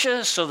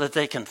churches so that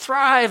they can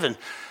thrive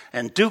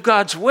and do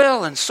God's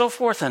will and so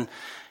forth. And,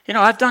 you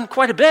know, I've done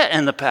quite a bit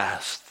in the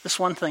past. This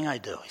one thing I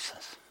do, he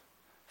says,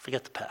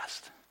 forget the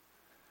past.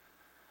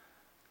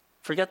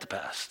 Forget the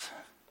past.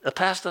 The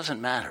past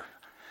doesn't matter.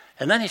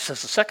 And then he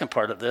says the second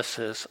part of this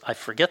is, I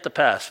forget the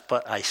past,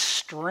 but I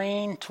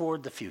strain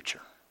toward the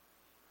future.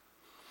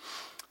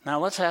 Now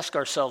let's ask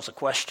ourselves a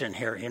question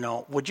here.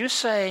 Would you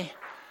say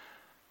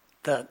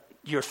that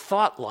your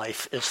thought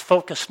life is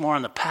focused more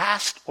on the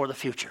past or the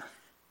future?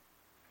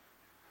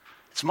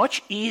 It's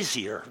much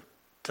easier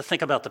to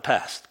think about the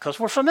past because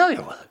we're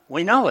familiar with it.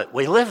 We know it.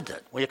 We lived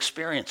it. We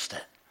experienced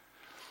it.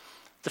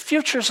 The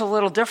future's a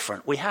little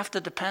different. We have to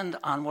depend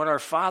on what our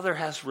Father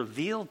has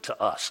revealed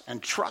to us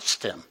and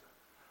trust Him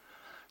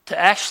to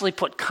actually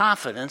put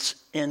confidence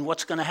in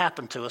what's going to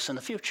happen to us in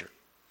the future.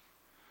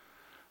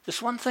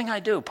 This one thing I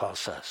do, Paul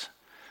says.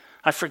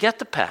 I forget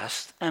the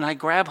past and I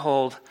grab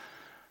hold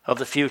of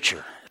the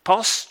future.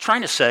 Paul's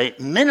trying to say,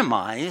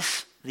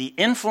 minimize the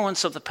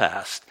influence of the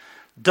past.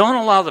 Don't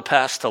allow the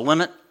past to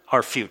limit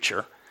our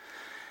future.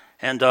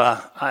 And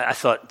I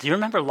thought, do you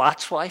remember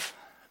Lot's wife?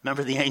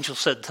 Remember the angel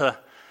said to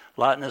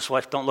Lot and his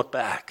wife, don't look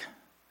back.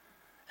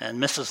 And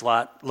Mrs.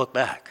 Lot looked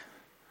back.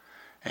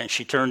 And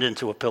she turned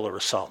into a pillar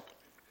of salt.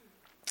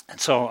 And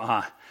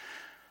so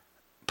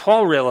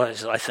Paul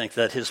realizes, I think,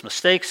 that his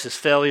mistakes, his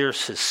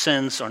failures, his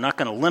sins are not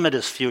going to limit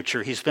his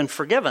future. He's been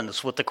forgiven.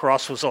 That's what the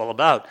cross was all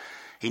about.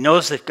 He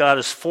knows that God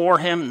is for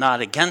him,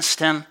 not against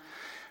him.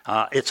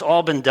 It's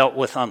all been dealt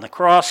with on the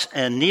cross,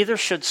 and neither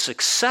should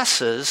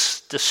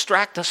successes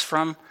distract us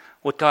from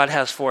what God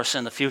has for us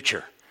in the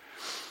future.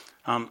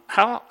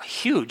 How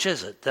huge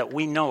is it that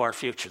we know our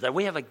future, that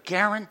we have a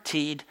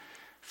guaranteed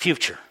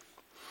future?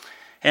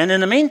 And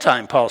in the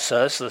meantime, Paul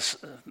says, this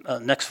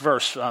next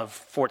verse,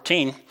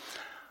 14,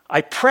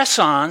 I press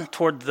on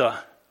toward the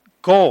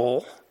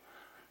goal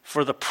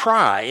for the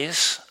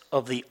prize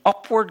of the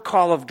upward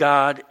call of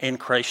God in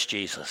Christ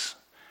Jesus.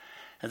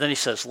 And then he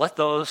says, let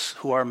those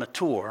who are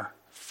mature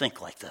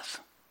think like this.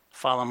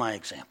 Follow my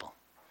example.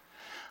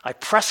 I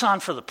press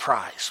on for the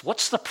prize.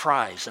 What's the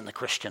prize in the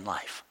Christian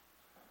life?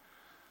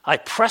 I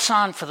press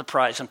on for the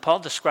prize, and Paul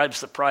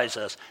describes the prize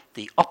as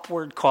the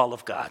upward call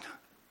of God.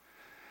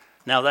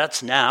 Now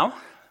that's now,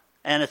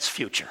 and it's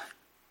future,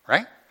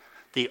 right?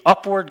 The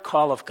upward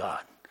call of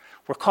God.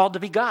 We're called to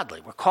be godly.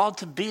 We're called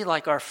to be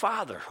like our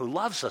Father who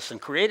loves us and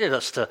created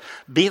us to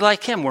be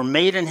like Him. We're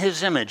made in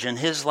His image and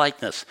His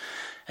likeness.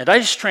 And I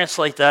just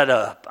translate that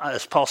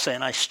as Paul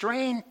saying, I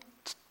strain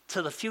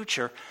to the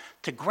future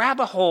to grab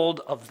a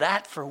hold of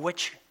that for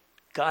which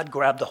God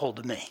grabbed a hold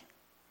of me.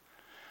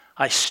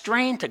 I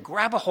strain to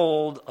grab a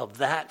hold of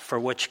that for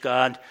which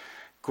God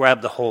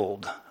grabbed a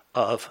hold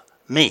of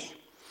me.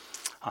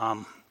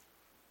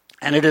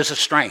 And it is a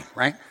strain,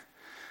 right?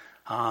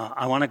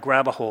 I want to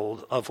grab a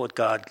hold of what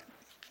God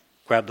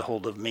grabbed a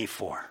hold of me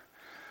for.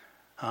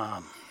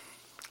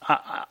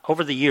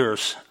 Over the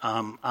years,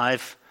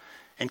 I've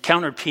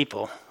encountered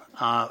people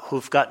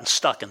who've gotten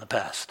stuck in the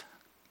past.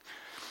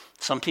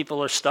 Some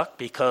people are stuck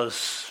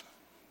because,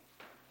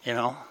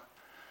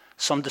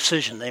 some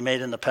decision they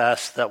made in the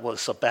past that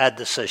was a bad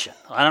decision.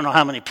 I don't know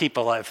how many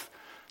people I've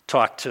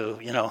talked to,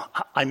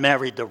 I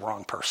married the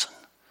wrong person,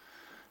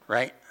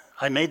 right?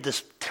 I made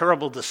this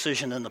terrible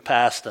decision in the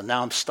past and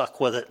now I'm stuck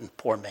with it and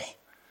poor me.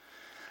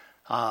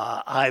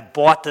 I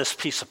bought this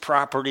piece of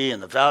property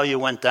and the value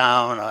went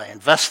down. I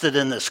invested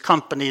in this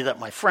company that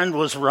my friend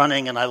was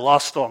running and I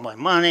lost all my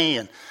money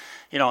and,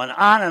 and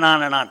on and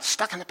on and on.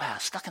 Stuck in the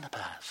past.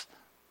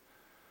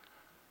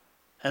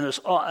 And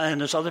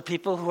there's other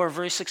people who are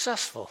very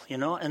successful,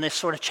 and they've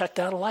sort of checked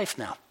out of life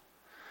now.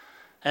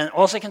 And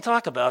all they can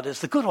talk about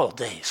is the good old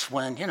days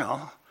when,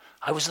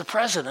 I was the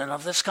president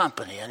of this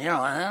company and, and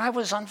I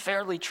was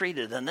unfairly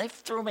treated and they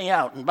threw me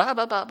out and blah,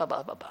 blah, blah, blah,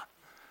 blah, blah, blah.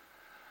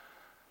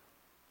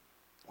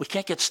 We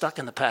can't get stuck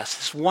in the past.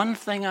 This one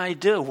thing I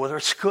do, whether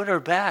it's good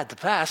or bad, the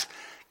past,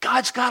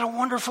 God's got a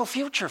wonderful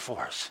future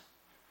for us.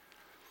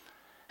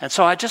 And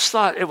so I just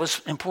thought it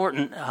was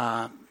important,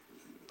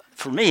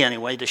 for me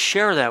anyway, to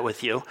share that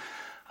with you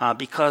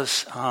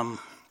because I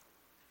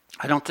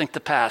don't think the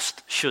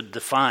past should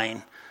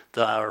define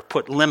or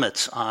put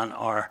limits on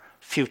our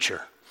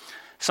future.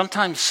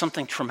 Sometimes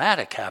something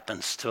traumatic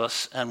happens to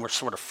us and we're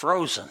sort of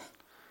frozen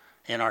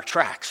in our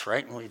tracks,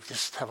 right? And we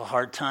just have a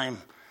hard time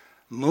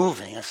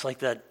moving. It's like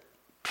that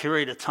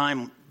period of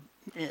time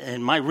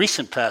in my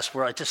recent past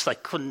where I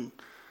couldn't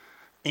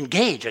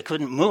engage. I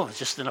couldn't move. I was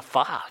just in a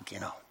fog,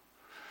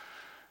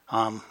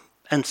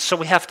 And so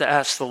we have to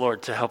ask the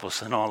Lord to help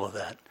us in all of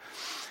that.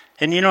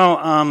 And,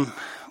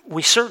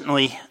 we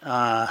certainly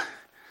can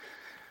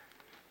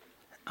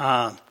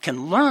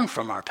learn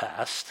from our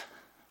past,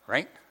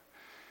 right?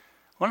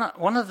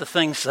 One of the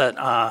things that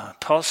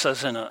Paul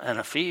says in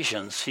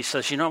Ephesians, he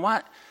says, you know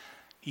what?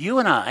 You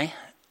and I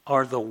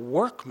are the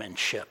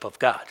workmanship of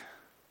God.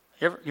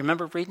 You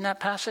remember reading that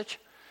passage?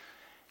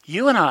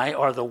 You and I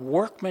are the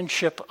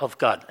workmanship of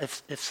God.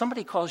 If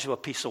somebody calls you a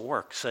piece of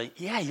work, say,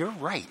 yeah, you're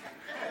right.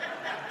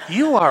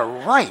 You are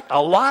right.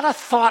 A lot of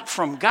thought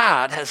from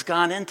God has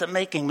gone into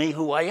making me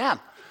who I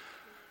am.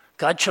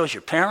 God chose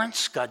your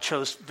parents. God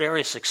chose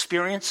various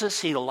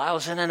experiences He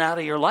allows in and out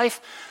of your life.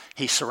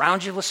 He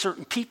surrounds you with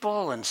certain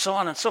people and so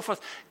on and so forth.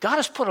 God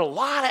has put a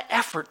lot of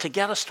effort to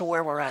get us to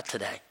where we're at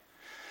today.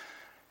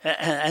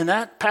 And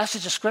that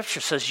passage of Scripture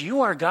says,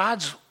 you are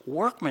God's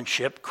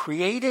workmanship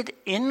created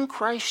in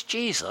Christ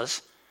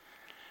Jesus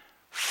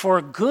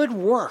for good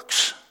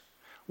works,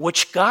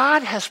 which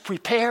God has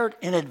prepared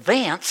in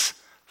advance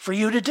for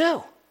you to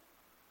do.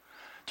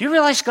 Do you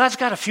realize God's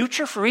got a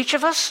future for each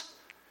of us?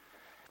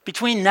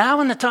 Between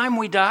now and the time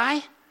we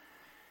die,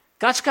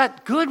 God's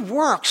got good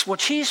works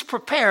which he's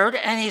prepared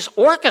and he's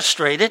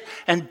orchestrated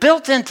and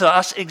built into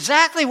us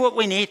exactly what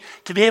we need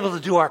to be able to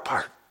do our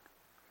part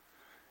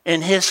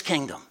in his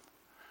kingdom.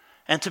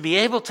 And to be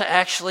able to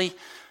actually,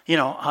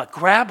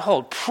 grab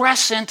hold,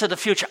 press into the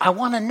future. I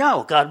want to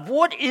know, God,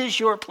 what is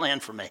your plan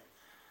for me?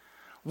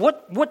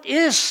 What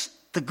is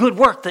the good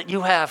work that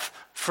you have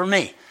for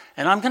me?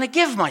 And I'm going to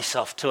give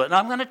myself to it. And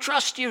I'm going to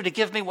trust you to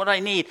give me what I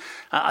need,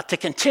 to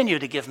continue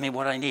to give me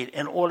what I need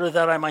in order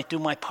that I might do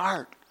my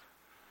part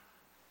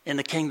in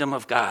the kingdom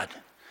of God.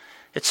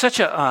 It's such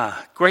a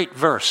great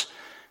verse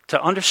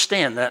to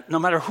understand that no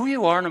matter who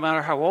you are, no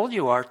matter how old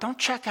you are, don't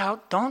check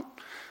out, don't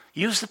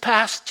use the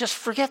past, just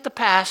forget the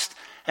past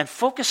and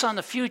focus on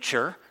the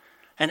future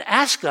and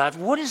ask God,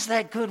 what is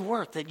that good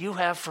work that you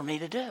have for me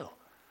to do?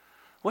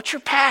 What's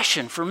your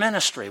passion for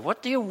ministry?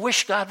 What do you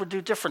wish God would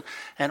do different?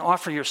 And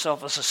offer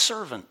yourself as a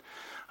servant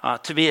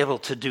to be able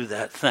to do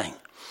that thing.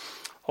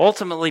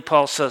 Ultimately,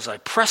 Paul says, I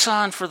press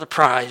on for the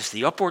prize,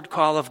 the upward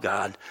call of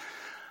God.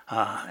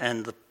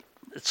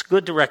 It's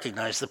good to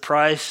recognize the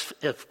prize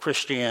of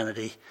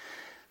Christianity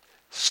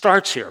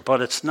starts here,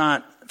 but it's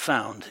not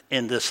found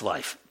in this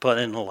life, but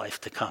in the life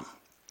to come.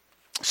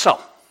 So,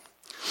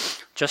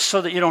 just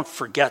so that you don't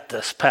forget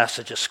this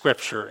passage of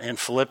Scripture in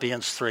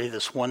Philippians 3,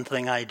 this one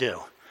thing I do.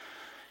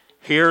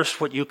 Here's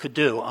what you could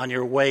do on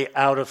your way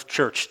out of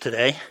church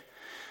today.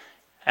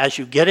 As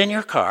you get in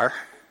your car,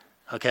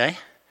 okay,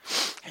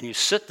 and you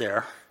sit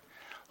there,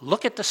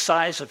 look at the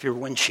size of your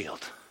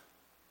windshield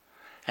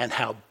and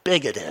how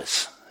big it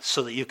is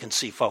so that you can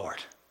see forward.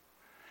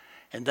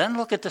 And then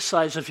look at the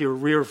size of your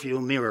rear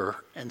view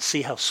mirror and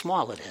see how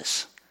small it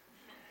is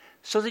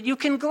so that you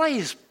can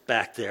glaze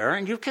back there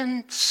and you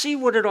can see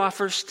what it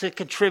offers to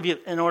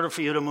contribute in order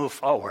for you to move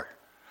forward.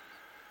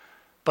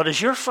 But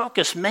is your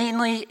focus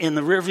mainly in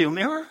the rearview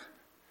mirror?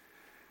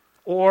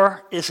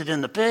 Or is it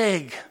in the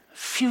big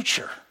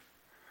future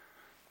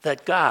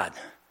that God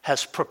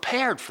has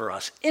prepared for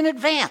us in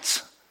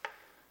advance?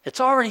 It's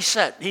already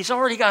set. He's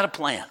already got a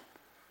plan.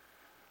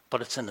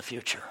 But it's in the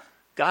future.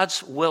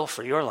 God's will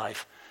for your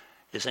life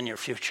is in your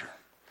future.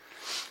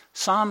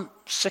 Psalm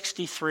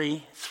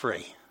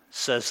 63:3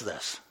 says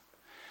this,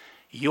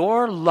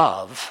 your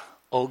love,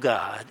 O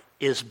God,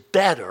 is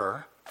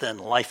better than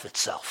life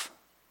itself.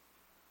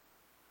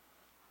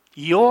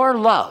 Your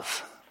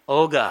love,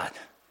 O God,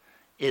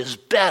 is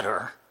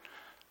better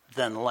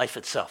than life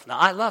itself. Now,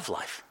 I love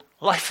life.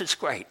 Life is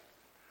great.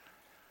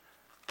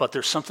 But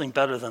there's something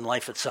better than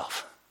life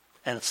itself,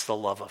 and it's the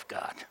love of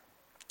God.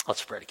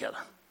 Let's pray together.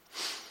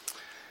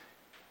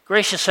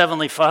 Gracious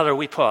Heavenly Father,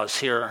 we pause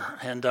here,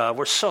 and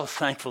we're so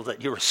thankful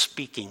that you're a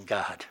speaking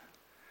God,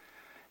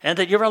 and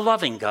that you're a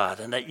loving God,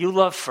 and that you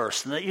love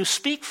first, and that you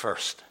speak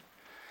first,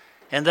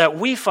 and that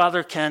we,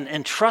 Father, can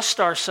entrust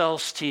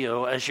ourselves to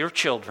you as your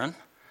children,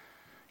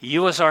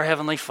 you as our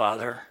Heavenly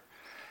Father,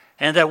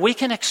 and that we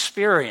can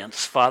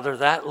experience, Father,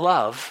 that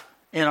love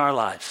in our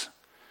lives.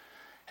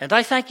 And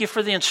I thank you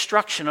for the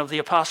instruction of the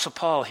Apostle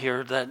Paul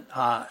here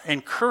that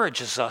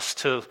encourages us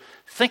to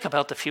think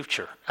about the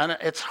future. And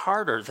it's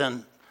harder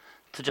than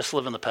to just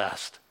live in the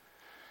past.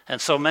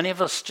 And so many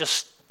of us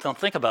just don't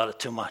think about it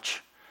too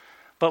much.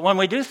 But when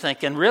we do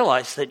think and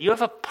realize that you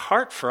have a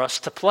part for us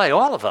to play,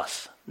 all of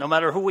us, no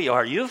matter who we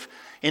are, you've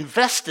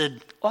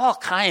invested all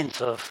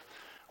kinds of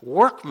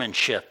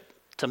workmanship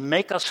to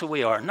make us who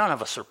we are. None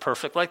of us are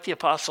perfect. Like the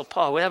Apostle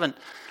Paul, we haven't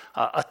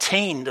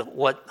attained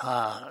what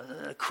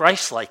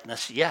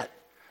Christ-likeness yet.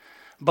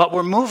 But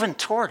we're moving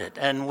toward it.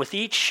 And with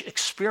each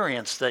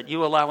experience that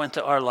you allow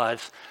into our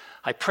lives,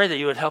 I pray that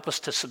you would help us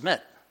to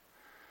submit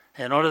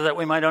in order that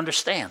we might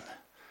understand,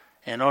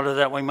 in order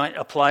that we might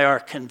apply our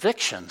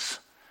convictions,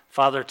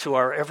 Father, to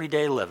our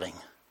everyday living,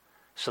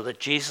 so that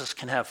Jesus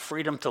can have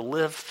freedom to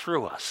live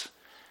through us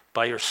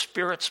by your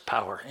Spirit's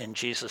power in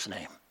Jesus'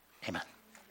 name. Amen.